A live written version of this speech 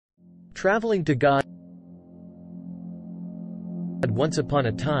Traveling to God. Once upon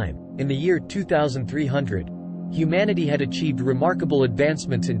a time, in the year 2300, humanity had achieved remarkable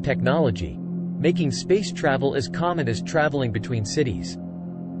advancements in technology, making space travel as common as traveling between cities.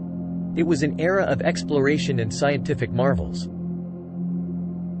 It was an era of exploration and scientific marvels.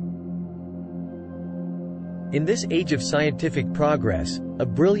 In this age of scientific progress, a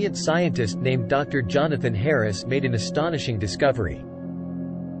brilliant scientist named Dr. Jonathan Harris made an astonishing discovery.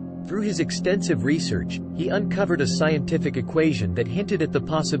 Through his extensive research, he uncovered a scientific equation that hinted at the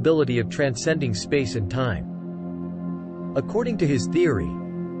possibility of transcending space and time. According to his theory,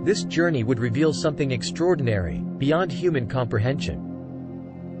 this journey would reveal something extraordinary, beyond human comprehension.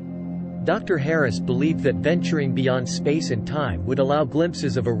 Dr. Harris believed that venturing beyond space and time would allow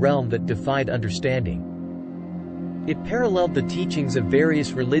glimpses of a realm that defied understanding. It paralleled the teachings of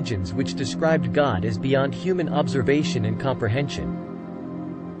various religions which described God as beyond human observation and comprehension.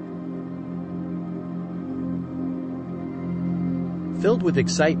 Filled with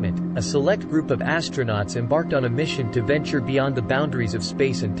excitement, a select group of astronauts embarked on a mission to venture beyond the boundaries of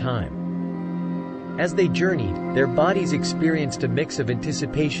space and time. As they journeyed, their bodies experienced a mix of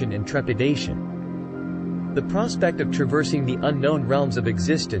anticipation and trepidation. The prospect of traversing the unknown realms of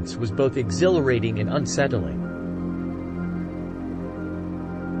existence was both exhilarating and unsettling.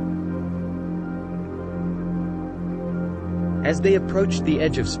 As they approached the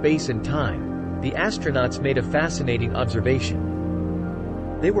edge of space and time, the astronauts made a fascinating observation.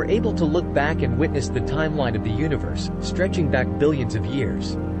 They were able to look back and witness the timeline of the universe, stretching back billions of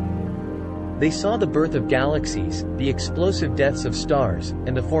years. They saw the birth of galaxies, the explosive deaths of stars,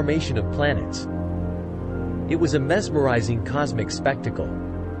 and the formation of planets. It was a mesmerizing cosmic spectacle.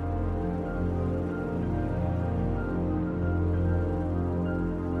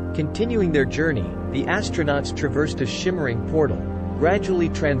 Continuing their journey, the astronauts traversed a shimmering portal, gradually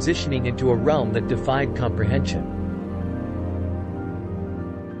transitioning into a realm that defied comprehension.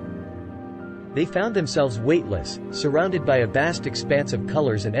 They found themselves weightless, surrounded by a vast expanse of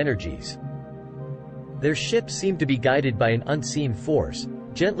colors and energies. Their ship seemed to be guided by an unseen force,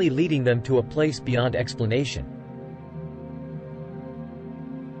 gently leading them to a place beyond explanation.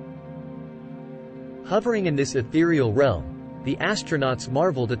 Hovering in this ethereal realm, the astronauts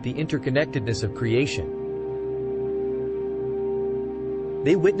marveled at the interconnectedness of creation.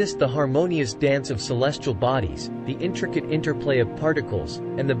 They witnessed the harmonious dance of celestial bodies, the intricate interplay of particles,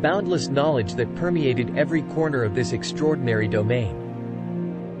 and the boundless knowledge that permeated every corner of this extraordinary domain.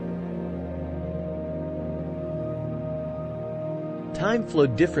 Time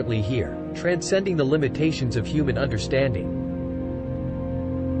flowed differently here, transcending the limitations of human understanding.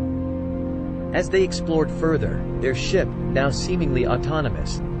 As they explored further, their ship, now seemingly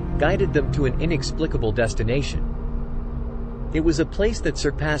autonomous, guided them to an inexplicable destination. It was a place that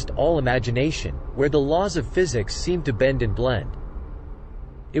surpassed all imagination, where the laws of physics seemed to bend and blend.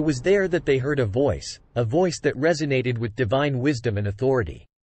 It was there that they heard a voice that resonated with divine wisdom and authority.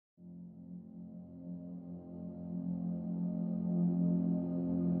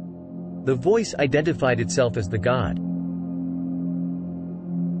 The voice identified itself as the God.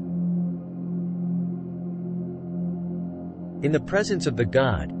 In the presence of the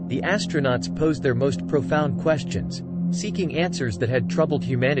God, the astronauts posed their most profound questions, seeking answers that had troubled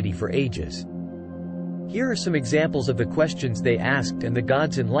humanity for ages. Here are some examples of the questions they asked and the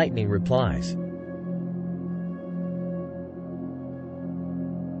God's enlightening replies.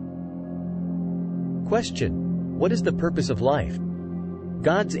 Question: what is the purpose of life?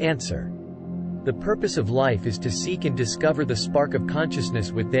 God's answer: the purpose of life is to seek and discover the spark of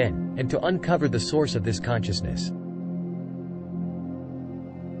consciousness within, and to uncover the source of this consciousness.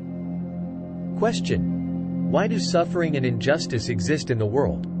 Question: why do suffering and injustice exist in the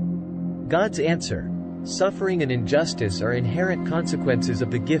world? God's answer: suffering and injustice are inherent consequences of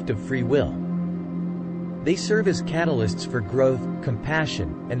the gift of free will. They serve as catalysts for growth,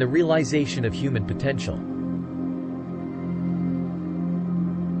 compassion, and the realization of human potential.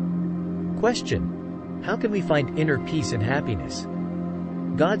 Question: how can we find inner peace and happiness?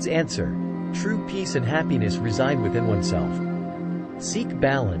 God's answer: true peace and happiness reside within oneself. Seek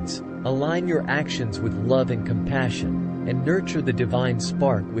balance, align your actions with love and compassion, and nurture the divine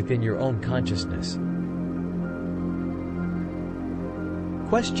spark within your own consciousness.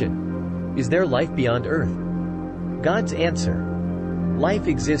 Question: is there life beyond Earth? God's answer: life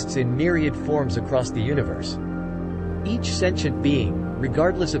exists in myriad forms across the universe. Each sentient being,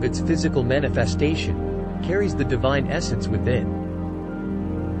 regardless of its physical manifestation, carries the divine essence within.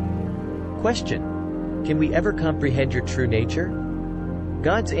 Question: can we ever comprehend your true nature?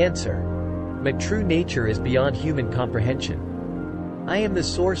 God's answer: my true nature is beyond human comprehension. I am the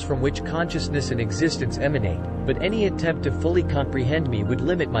source from which consciousness and existence emanate, but any attempt to fully comprehend me would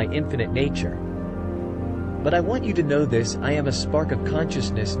limit my infinite nature. But I want you to know this: I am a spark of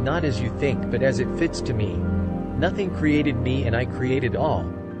consciousness, not as you think but as it fits to me. Nothing created me and I created all.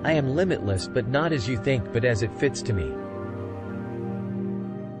 I am limitless, but not as you think but as it fits to me.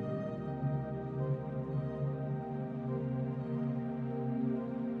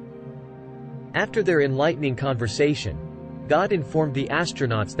 After their enlightening conversation, God informed the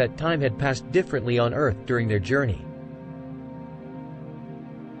astronauts that time had passed differently on Earth during their journey.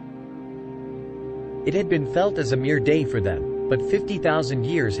 It had been felt as a mere day for them, but 50,000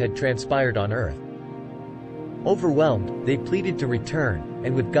 years had transpired on Earth. Overwhelmed, they pleaded to return,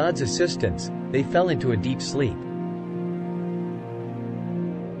 and with God's assistance, they fell into a deep sleep.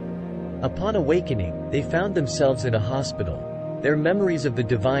 Upon awakening, they found themselves in a hospital, their memories of the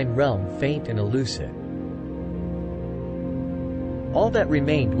divine realm faint and elusive. All that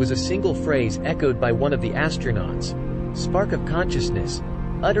remained was a single phrase echoed by one of the astronauts, "Spark of consciousness,"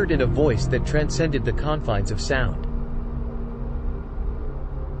 uttered in a voice that transcended the confines of sound.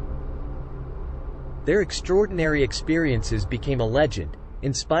 Their extraordinary experiences became a legend,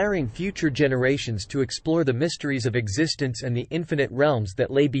 inspiring future generations to explore the mysteries of existence and the infinite realms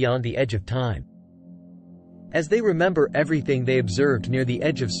that lay beyond the edge of time. As they remember everything they observed near the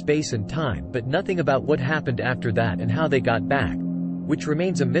edge of space and time, but nothing about what happened after that and how they got back, which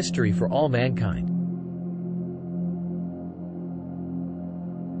remains a mystery for all mankind.